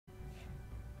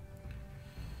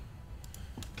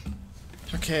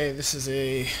Okay, this is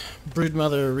a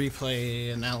Broodmother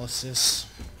replay analysis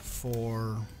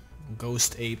for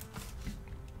Ghost Ape.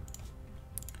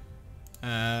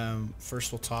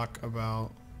 First we'll talk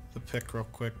about the pick real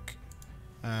quick.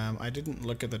 I didn't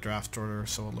look at the draft order,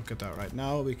 so I'll look at that right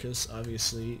now because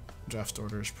obviously draft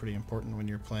order is pretty important when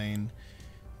you're playing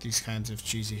these kinds of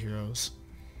cheesy heroes.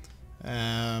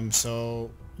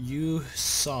 So you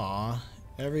saw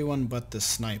everyone but the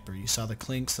sniper. You saw the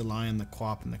Clinks, the Lion, the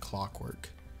Quap, and the Clockwork.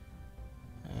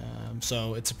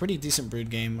 So it's a pretty decent Brood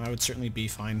game. I would certainly be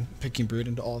fine picking Brood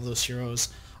into all of those heroes.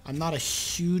 I'm not a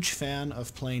huge fan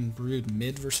of playing Brood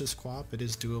mid versus Quap. It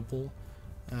is doable.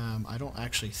 I don't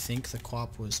actually think the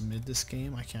Quap was mid this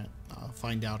game. I can't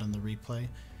find out in the replay.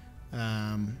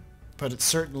 But it's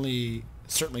certainly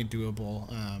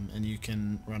doable, and you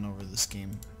can run over this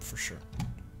game for sure.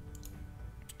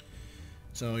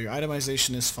 So your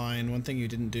itemization is fine. One thing you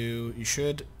didn't do, you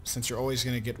should, since you're always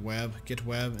going to get web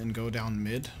and go down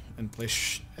mid and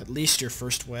place at least your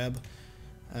first web.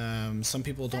 Some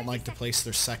people don't like to place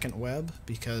their second web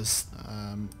because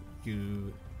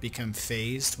you become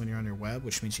phased when you're on your web,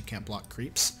 which means you can't block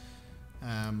creeps.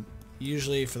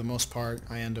 Usually, for the most part,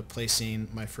 I end up placing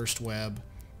my first web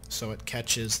so it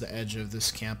catches the edge of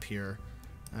this camp here.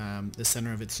 The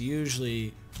center of it's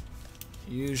usually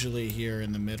here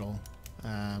in the middle.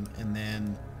 And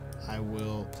then I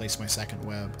will place my second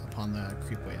web upon the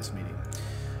creepways meeting.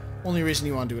 Only reason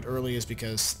you want to do it early is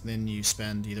because then you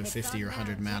spend either 50 or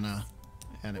 100 mana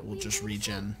and it will just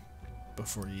regen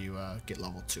before you get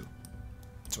level 2.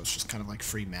 So it's just kind of like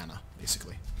free mana,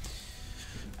 basically.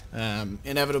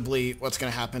 Inevitably, what's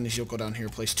going to happen is you'll go down here,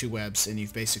 place 2 webs, and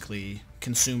you've basically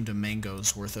consumed a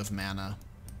mango's worth of mana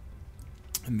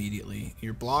immediately.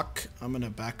 Your block, I'm going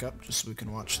to back up just so we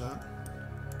can watch that.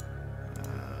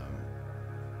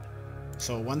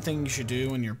 So one thing you should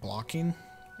do when you're blocking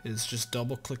is just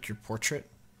double click your portrait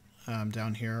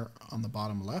down here on the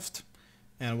bottom left,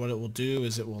 and what it will do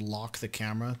is it will lock the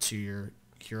camera to your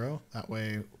hero. That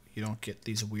way you don't get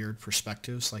these weird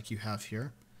perspectives like you have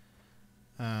here.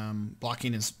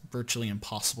 Blocking is virtually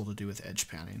impossible to do with edge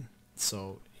panning,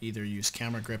 so either use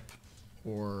camera grip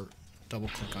or double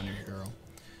click on your hero.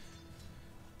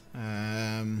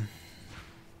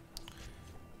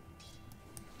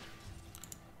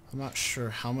 I'm not sure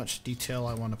how much detail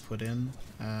I want to put in.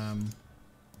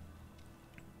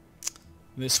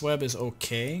 This web is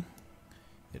okay.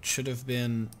 It should have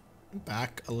been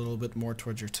back a little bit more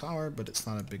towards your tower, but it's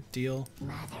not a big deal.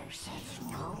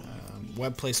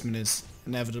 Web placement is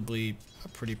inevitably a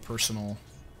pretty personal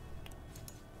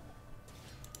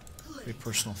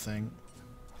thing.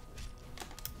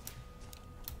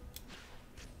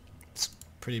 It's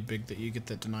pretty big that you get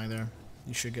that deny there.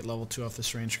 You should get level 2 off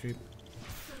this range creep.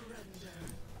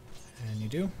 And you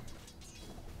do.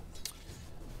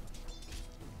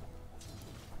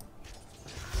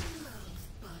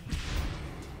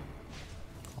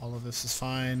 All of this is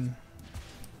fine.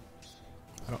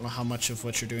 I don't know how much of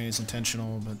what you're doing is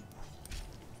intentional, but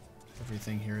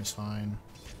everything here is fine.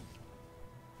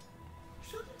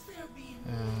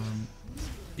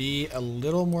 Be a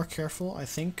little more careful, I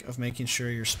think, of making sure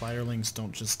your spiderlings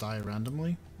don't just die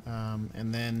randomly.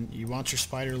 And then you want your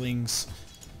spiderlings...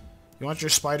 You want your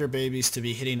spider babies to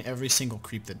be hitting every single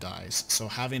creep that dies. So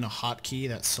having a hotkey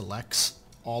that selects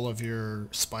all of your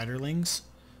spiderlings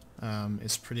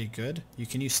is pretty good. You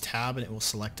can use tab and it will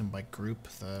select them by group,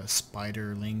 the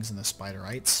spiderlings and the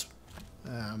spiderites.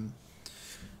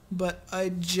 But I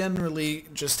generally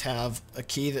just have a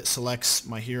key that selects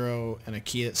my hero and a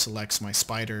key that selects my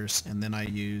spiders, and then I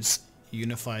use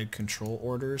unified control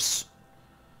orders.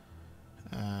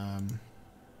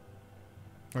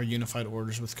 Or unified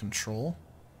orders with control.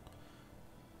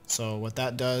 So what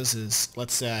that does is,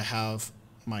 let's say I have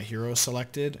my hero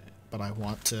selected, but I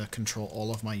want to control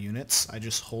all of my units. I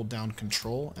just hold down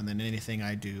control, and then anything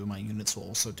I do, my units will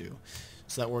also do.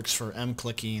 So that works for M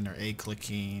clicking or A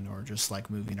clicking or just like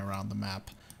moving around the map.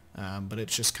 But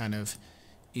it's just kind of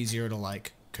easier to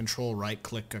like control right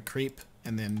click a creep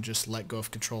and then just let go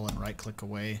of control and right click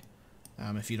away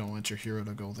if you don't want your hero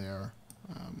to go there.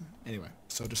 Anyway,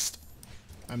 so just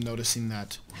I'm noticing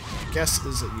that my guess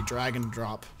is that you drag and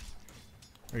drop,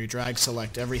 or you drag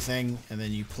select everything, and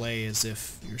then you play as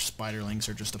if your spiderlings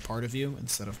are just a part of you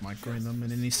instead of microing them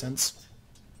in any sense.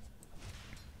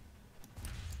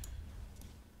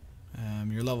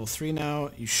 You're level 3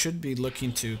 now. You should be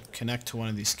looking to connect to one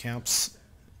of these camps.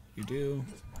 You do.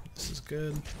 This is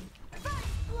good.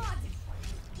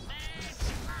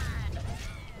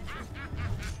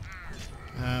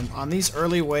 On these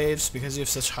early waves, because you have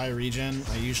such high regen,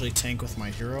 I usually tank with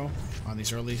my hero on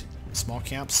these early small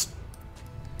camps.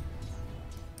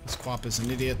 This Quap is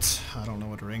an idiot. I don't know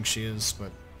what rank she is,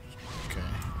 but okay.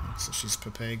 So she's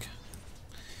Pepeg.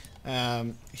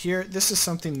 Here, this is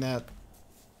something that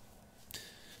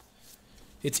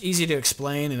it's easy to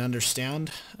explain and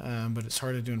understand, but it's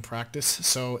hard to do in practice.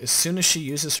 So as soon as she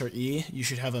uses her E, you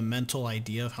should have a mental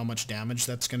idea of how much damage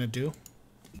that's going to do.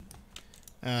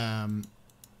 And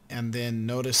then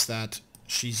notice that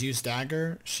she's used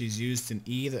Dagger, she's used an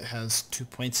E that has 2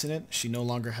 points in it, she no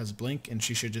longer has Blink, and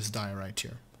she should just die right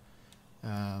here.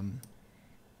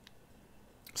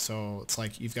 So it's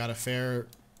like you've got a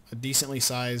decently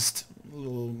sized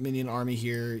little minion army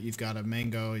here. You've got a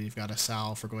Mango, you've got a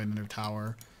Sal for going under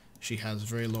tower. She has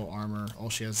very low armor. All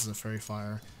she has is a Fairy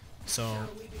Fire. So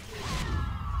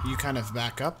you kind of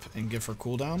back up and give her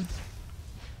cooldown.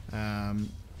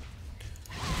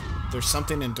 There's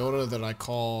something in Dota that I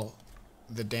call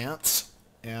the dance,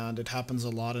 and it happens a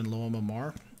lot in low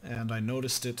MMR. And I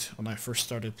noticed it when I first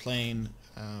started playing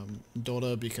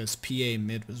Dota because PA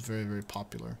mid was very, very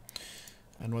popular.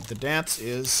 And what the dance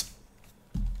is,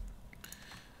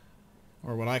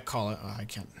 or what I call it, I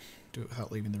can't do it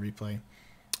without leaving the replay,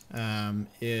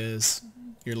 is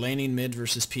you're laning mid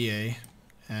versus PA,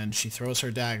 and she throws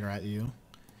her dagger at you,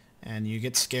 and you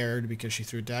get scared because she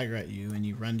threw a dagger at you, and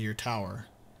you run to your tower.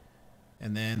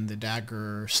 And then the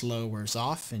dagger slow wears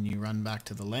off, and you run back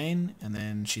to the lane, and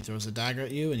then she throws a dagger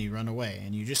at you, and you run away.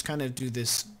 And you just kind of do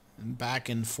this back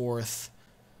and forth,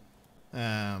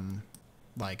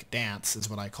 like dance is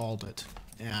what I called it.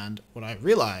 And what I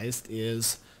realized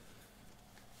is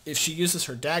if she uses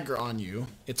her dagger on you,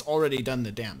 it's already done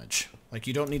the damage. Like,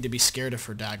 you don't need to be scared of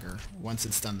her dagger once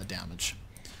it's done the damage.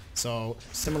 So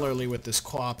similarly with this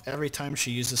Quap, every time she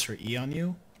uses her E on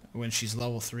you, when she's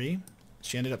level 3,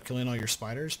 she ended up killing all your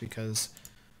spiders because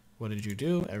what did you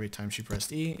do? Every time she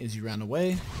pressed E is you ran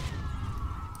away.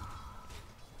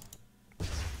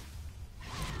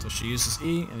 So she uses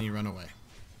E and you run away.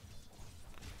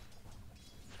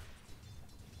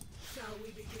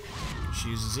 She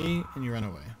uses E and you run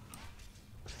away.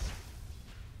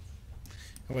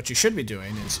 And what you should be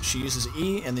doing is she uses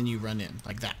E and then you run in,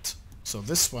 like that. So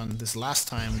this last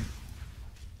time,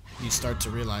 you start to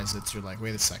realize that you're like,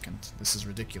 wait a second, this is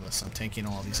ridiculous. I'm tanking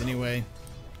all these anyway,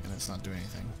 and it's not doing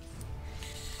anything.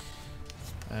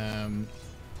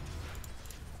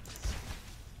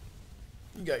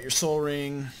 You got your Soul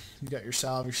Ring, you got your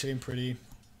Salve, you're sitting pretty.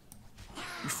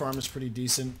 Your farm is pretty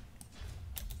decent.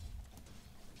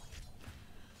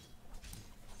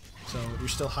 So you're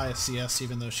still high CS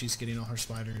even though she's getting all her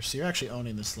spiders. So you're actually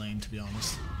owning this lane, to be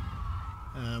honest.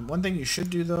 One thing you should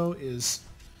do though is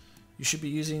you should be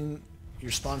using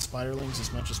your spawn spiderlings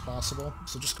as much as possible.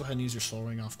 So just go ahead and use your Soul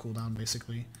Ring off cooldown,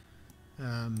 basically,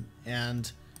 and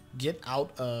get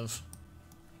out of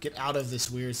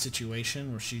this weird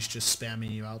situation where she's just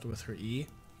spamming you out with her E.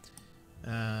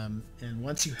 And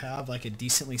once you have like a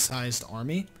decently sized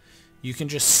army, you can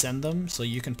just send them. So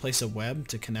you can place a web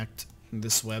to connect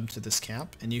this web to this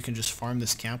camp, and you can just farm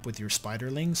this camp with your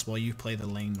spiderlings while you play the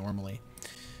lane normally.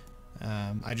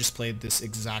 I just played this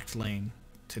exact lane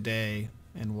today,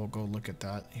 and we'll go look at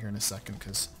that here in a second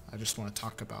because I just want to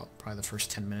talk about probably the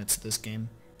first 10 minutes of this game.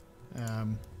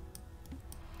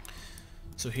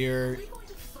 So here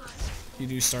you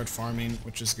do start farming,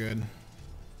 which is good.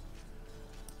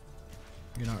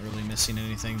 You're not really missing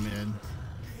anything mid.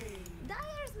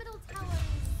 Dyer's middle tower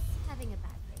is having a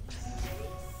bad day.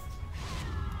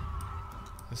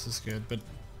 This is good, but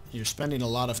you're spending a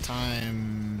lot of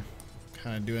time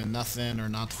kind of doing nothing or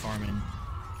not farming.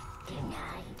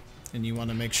 And you want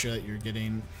to make sure that you're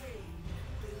getting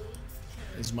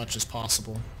as much as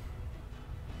possible.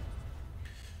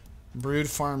 Brood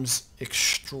farms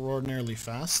extraordinarily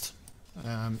fast,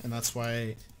 and that's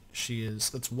why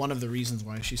that's one of the reasons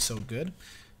why she's so good.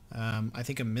 I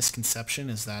think a misconception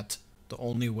is that the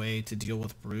only way to deal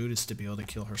with Brood is to be able to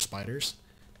kill her spiders.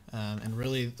 And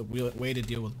really the way to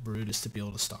deal with Brood is to be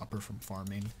able to stop her from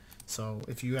farming. So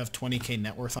if you have 20k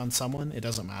net worth on someone, it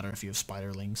doesn't matter if you have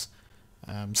spiderlings.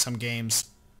 Some games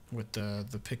with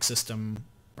the pick system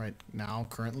right now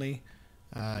currently,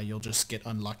 you'll just get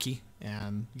unlucky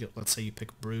and let's say you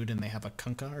pick Brood and they have a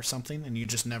Kunkka or something, and you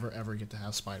just never ever get to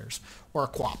have spiders. Or a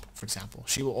Quap, for example.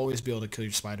 She will always be able to kill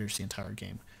your spiders the entire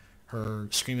game. Her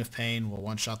Scream of Pain will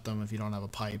one-shot them if you don't have a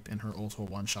pipe, and her ult will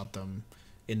one-shot them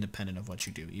independent of what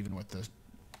you do, even with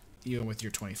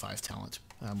your 25 talent,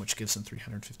 which gives them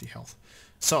 350 health.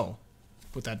 So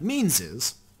what that means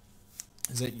is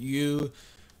that you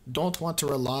don't want to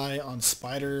rely on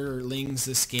spiderlings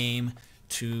this game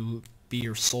to be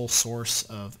your sole source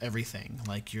of everything.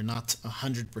 Like, you're not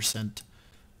 100%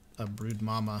 a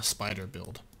Broodmama spider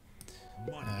build.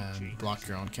 and block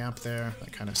your own camp there.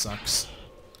 That kind of sucks.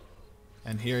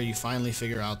 And here you finally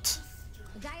figure out,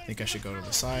 I think I should go to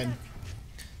the side.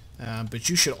 But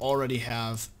you should already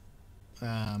have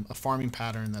a farming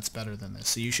pattern that's better than this.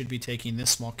 So you should be taking this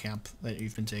small camp that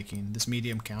you've been taking, this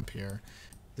medium camp here,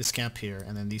 this camp here,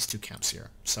 and then these two camps here.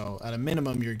 So at a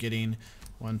minimum you're getting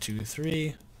 1, 2,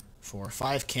 3, 4,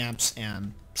 5 camps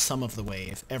and some of the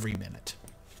wave every minute.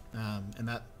 And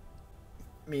that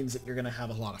means that you're going to have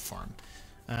a lot of farm.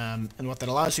 And what that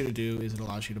allows you to do is it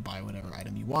allows you to buy whatever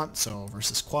item you want. So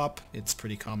versus Quap, it's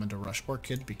pretty common to rush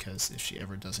Orchid, because if she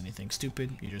ever does anything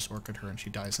stupid, you just Orchid her and she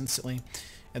dies instantly.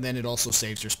 And then it also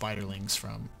saves your Spiderlings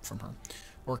from her.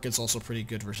 Orchid's also pretty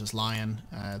good versus Lion.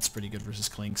 It's pretty good versus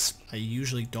Clinks. I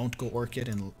usually don't go Orchid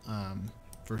in,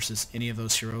 versus any of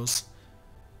those heroes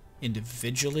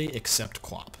individually except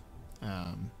Quap.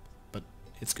 But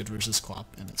it's good versus Quap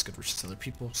and it's good versus other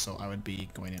people, so I would be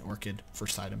going in Orchid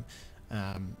first item.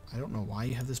 I don't know why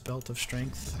you have this belt of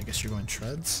strength. I guess you're going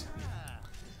Treads.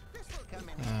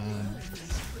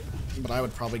 But I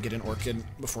would probably get an Orchid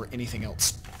before anything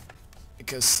else,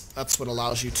 because that's what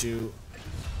allows you to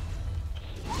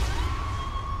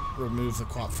remove the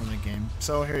Quap from the game.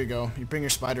 So here you go. You bring your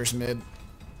spiders mid,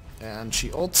 and she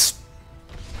ults.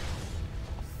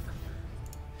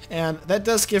 And that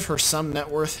does give her some net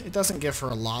worth. It doesn't give her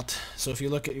a lot. So if you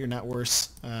look at your net worth,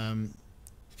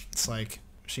 it's like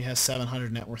she has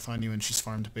 700 net worth on you, and she's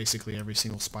farmed basically every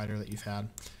single spider that you've had.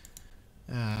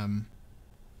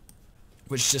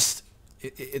 Which just,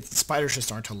 spiders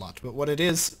just aren't a lot. But what it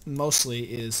is mostly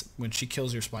is when she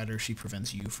kills your spider, she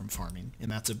prevents you from farming, and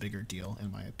that's a bigger deal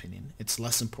in my opinion. It's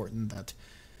less important that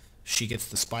she gets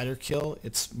the spider kill.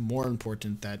 It's more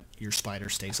important that your spider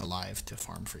stays alive to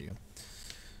farm for you.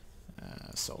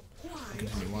 So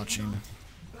continue watching.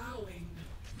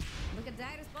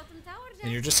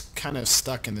 And you're just kind of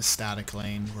stuck in the static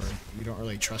lane where you don't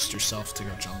really trust yourself to go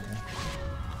jungle.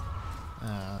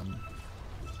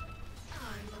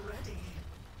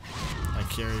 Like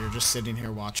here, you're just sitting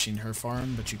here watching her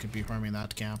farm, but you could be farming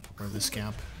that camp, or this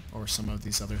camp, or some of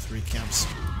these other 3 camps.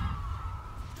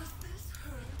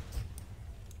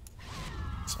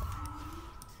 So,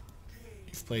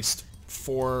 you've placed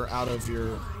 4 out of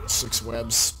your 6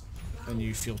 webs, and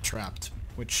you feel trapped,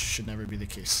 which should never be the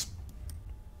case.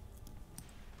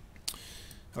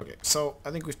 Okay, so I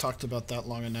think we've talked about that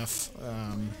long enough,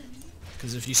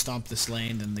 because if you stomp this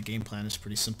lane, then the game plan is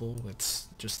pretty simple. It's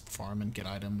just farm and get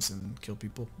items and kill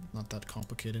people. Not that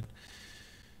complicated.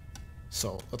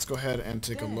 So let's go ahead and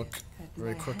take a look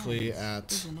very quickly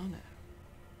at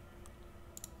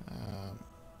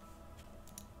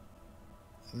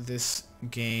this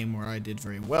game where I did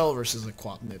very well versus a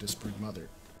Quap mid as Broodmother.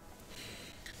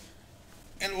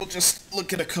 And we'll just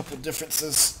look at a couple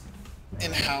differences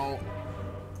in how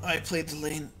I played the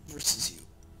lane versus you.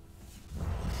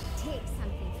 Take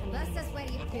something from us. That's where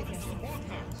you put us.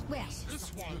 Where?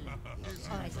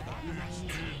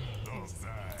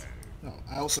 No,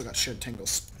 I also got shared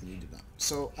tangles, and you did not.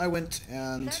 So I went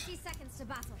and 30 seconds to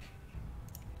battle.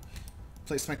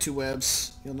 placed my 2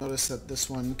 webs. You'll notice that this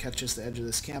one catches the edge of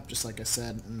this camp, just like I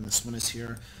said, and this one is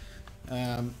here.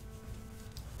 I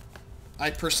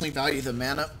personally value the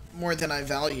mana more than I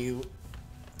value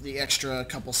the extra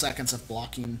couple seconds of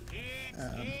blocking.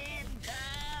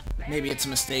 Maybe it's a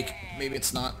mistake, maybe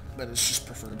it's not, but it's just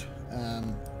preferred.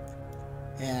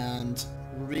 And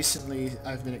recently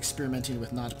I've been experimenting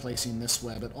with not placing this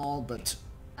web at all, but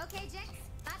Okay, Jinx,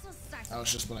 battle starts. that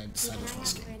was just what I decided for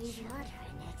this game.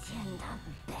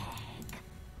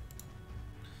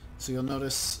 So you'll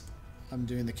notice I'm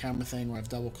doing the camera thing where I've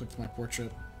double-clicked my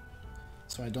portrait,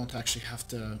 so I don't actually have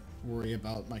to worry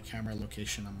about my camera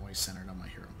location. I'm always centered on my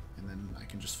hero, and then I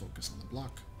can just focus on the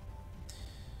block.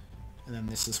 And then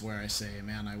this is where I say,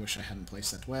 man, I wish I hadn't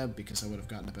placed that web because I would have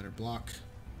gotten a better block.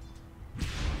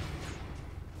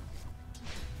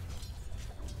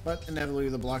 But inevitably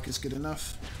the block is good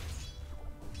enough.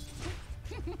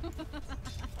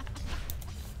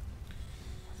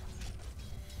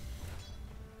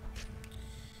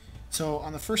 So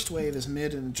on the first wave as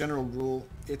mid, and general rule,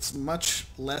 it's much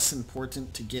less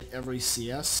important to get every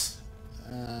CS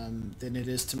than it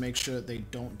is to make sure that they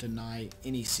don't deny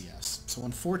any CS. So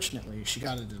unfortunately, she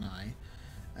got a deny,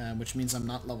 which means I'm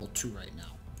not level 2 right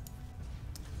now.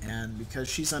 And because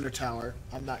she's under tower,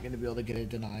 I'm not going to be able to get a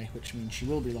deny, which means she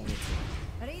will be level 2.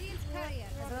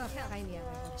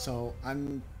 So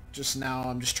I'm just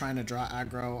trying to draw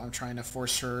aggro. I'm trying to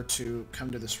force her to come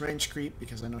to this range creep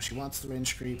because I know she wants the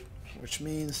range creep, which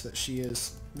means that she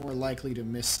is more likely to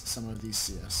miss some of these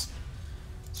CS.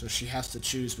 So she has to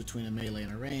choose between a melee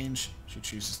and a range. She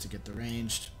chooses to get the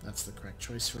ranged. That's the correct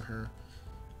choice for her.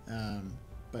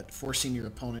 but forcing your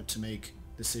opponent to make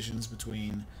decisions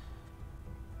between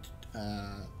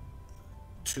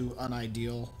two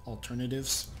unideal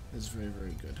alternatives is very,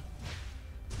 very good.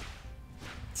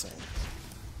 So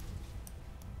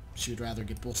she would rather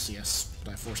get both CS,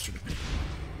 but I forced her to pick.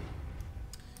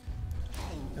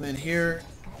 And then here,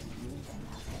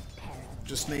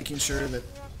 just making sure that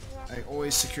I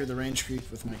always secure the range creep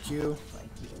with my Q.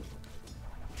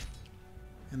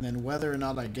 And then whether or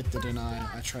not I get the deny,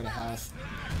 I try to have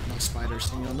my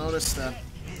spiders. And you'll notice that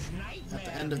at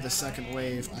the end of the second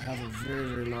wave, I have a very,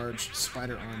 very large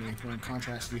spider army, where in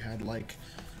contrast you had like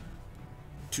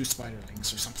 2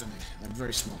 spiderlings or something, like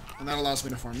very small. And that allows me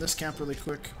to farm this camp really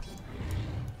quick.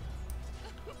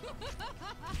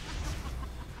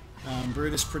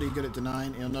 Brood is pretty good at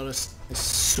denying. You'll notice as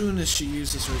soon as she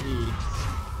uses her E,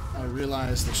 I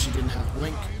realized that she didn't have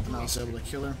Blink, and I was able to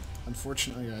kill her.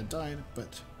 Unfortunately, I died,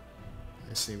 but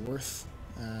I say worth.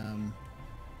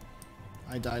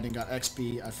 I died and got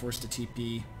XP. I forced a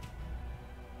TP,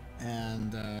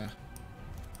 and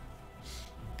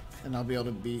I'll be able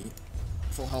to be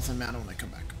full health and mana when I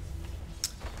come back.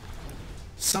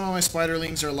 Some of my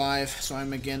spiderlings are alive, so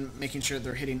I'm again making sure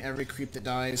they're hitting every creep that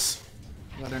dies,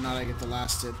 whether or not I get the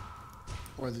last hit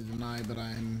or the deny, but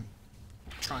I'm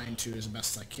trying to as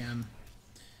best I can.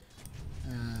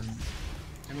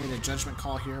 I made a judgment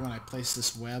call here when I placed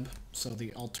this web, so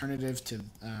the alternative to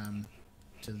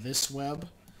this web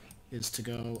is to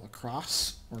go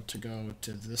across or to go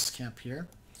to this camp here.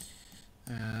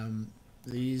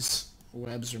 These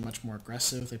webs are much more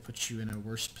aggressive. They put you in a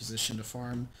worse position to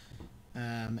farm.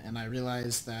 And I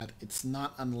realized that it's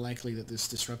not unlikely that this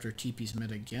disruptor TP's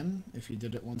mid again if you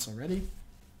did it once already.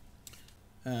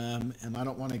 And I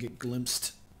don't want to get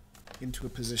glimpsed into a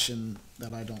position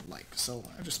that I don't like. So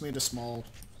I just made a small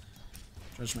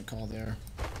judgment call there.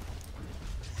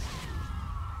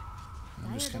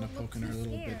 I'm just kind of poking her a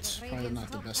little bit. Probably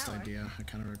not the best idea. I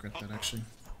kind of regret that actually.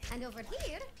 And over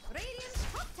here, Radiant's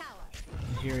top tower.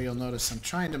 And here you'll notice I'm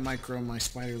trying to micro my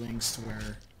spiderlings to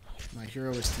where my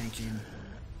hero is tanking.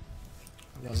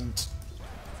 I wasn't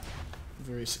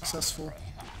very successful.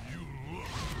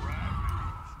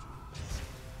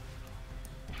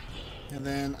 And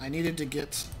then I needed to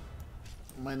get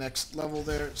my next level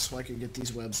there so I could get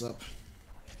these webs up.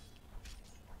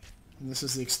 And this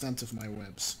is the extent of my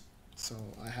webs. So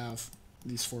I have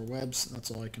these 4 webs,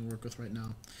 that's all I can work with right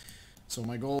now. So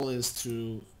my goal is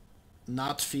to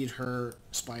not feed her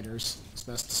spiders as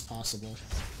best as possible.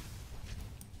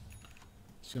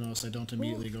 So you notice I don't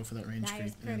immediately go for that range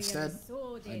creep. And instead,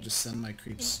 I just send my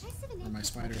creeps or my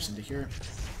spiders into here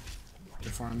to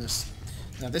farm this.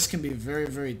 Now this can be very,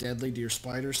 very deadly to your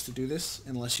spiders to do this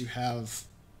unless you have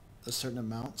a certain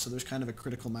amount. So there's kind of a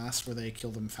critical mass where they kill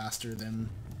them faster than...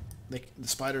 the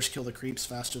spiders kill the creeps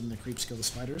faster than the creeps kill the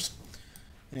spiders.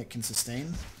 And it can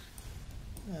sustain.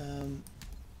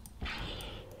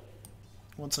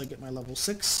 Once I get my level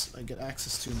 6, I get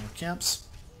access to more camps.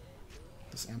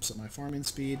 This amps up my farming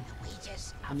speed.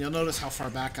 And you'll notice how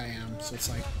far back I am. So it's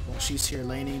like, while she's here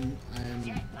laning,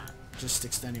 I'm just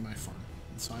extending my farm.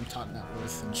 And so I'm top net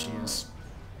worth and she is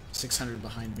 600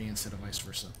 behind me instead of vice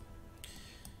versa.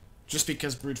 Just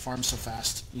because Brood farms so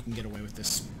fast, you can get away with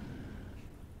this.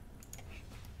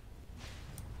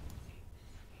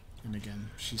 And again,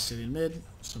 she's sitting mid,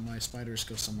 so my spiders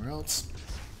go somewhere else.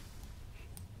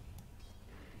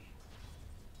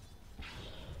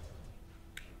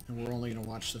 And we're only going to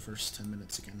watch the first 10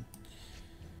 minutes again.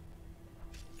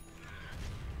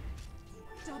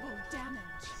 Double damage.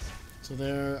 So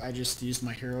there, I just used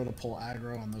my hero to pull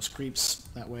aggro on those creeps.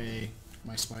 That way,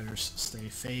 my spiders stay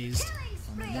phased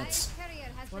on the nets.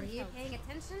 Were you paying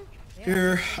attention?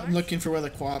 Here, I'm looking for where the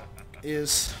Quap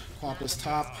is. Quap is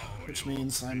top, which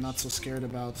means I'm not so scared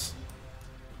about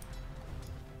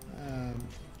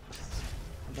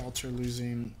Vulture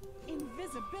losing,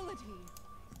 Invisibility.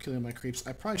 killing my creeps.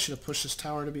 I probably should have pushed this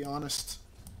tower, to be honest.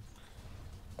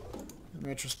 In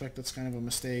retrospect, that's kind of a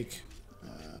mistake.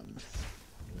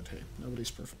 But hey,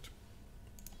 nobody's perfect.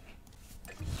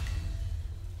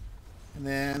 And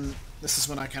then this is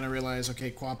when I kind of realize,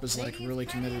 okay, Quap is like really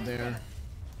committed there.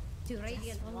 To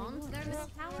Radiant Wands, their middle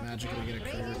tower. Magically get a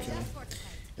courier kill.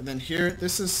 And then here,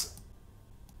 this is...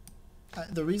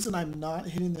 the reason I'm not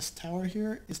hitting this tower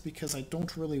here is because I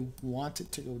don't really want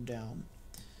it to go down.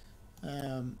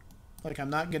 Like, I'm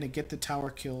not going to get the tower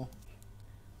kill.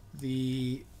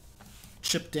 The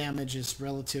chip damage is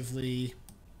relatively...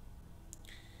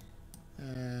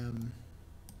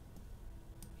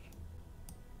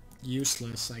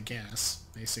 useless, I guess,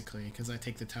 basically, because I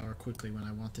take the tower quickly when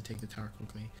I want to take the tower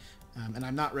quickly. And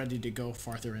I'm not ready to go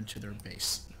farther into their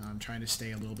base. I'm trying to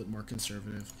stay a little bit more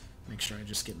conservative, make sure I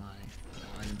just get my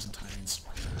items and timings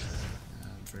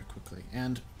very quickly.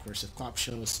 And, of course, if Clop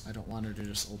shows, I don't want her to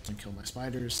just ult and kill my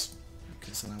spiders,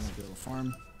 because then I won't be able to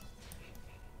farm.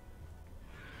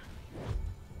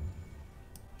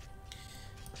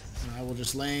 And I will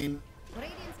just lane,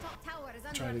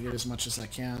 try to get as much as I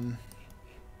can,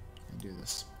 and do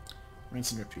this.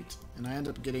 Rinse and repeat. And I end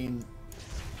up getting...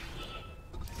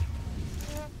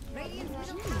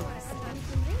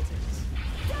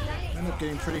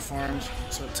 pretty farmed.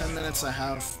 So at 10 minutes I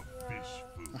have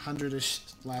 100-ish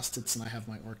last hits and I have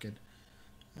my Orchid.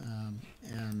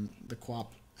 And the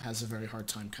Quap has a very hard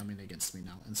time coming against me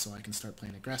now. And so I can start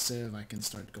playing aggressive, I can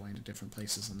start going to different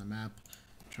places on the map,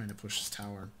 trying to push this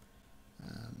tower.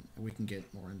 We can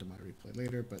get more into my replay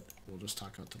later, but we'll just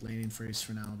talk about the laning phase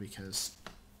for now, because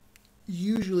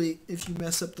usually if you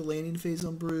mess up the laning phase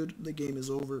on Brood, the game is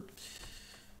over.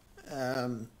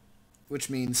 Which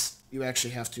means you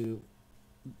actually have to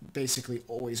basically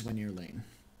always win your lane.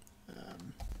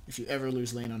 If you ever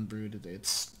lose lane on Brood,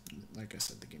 it's, like I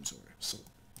said, the game's over. So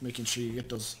making sure you get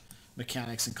those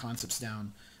mechanics and concepts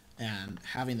down, and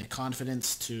having the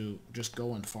confidence to just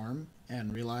go and farm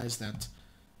and realize that,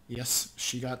 yes,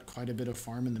 she got quite a bit of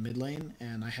farm in the mid lane,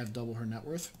 and I have double her net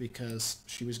worth because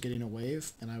she was getting a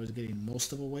wave, and I was getting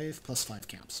most of a wave plus 5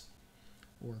 camps,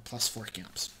 or plus 4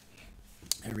 camps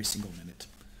every single minute.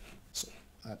 So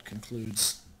that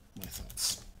concludes my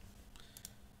thoughts.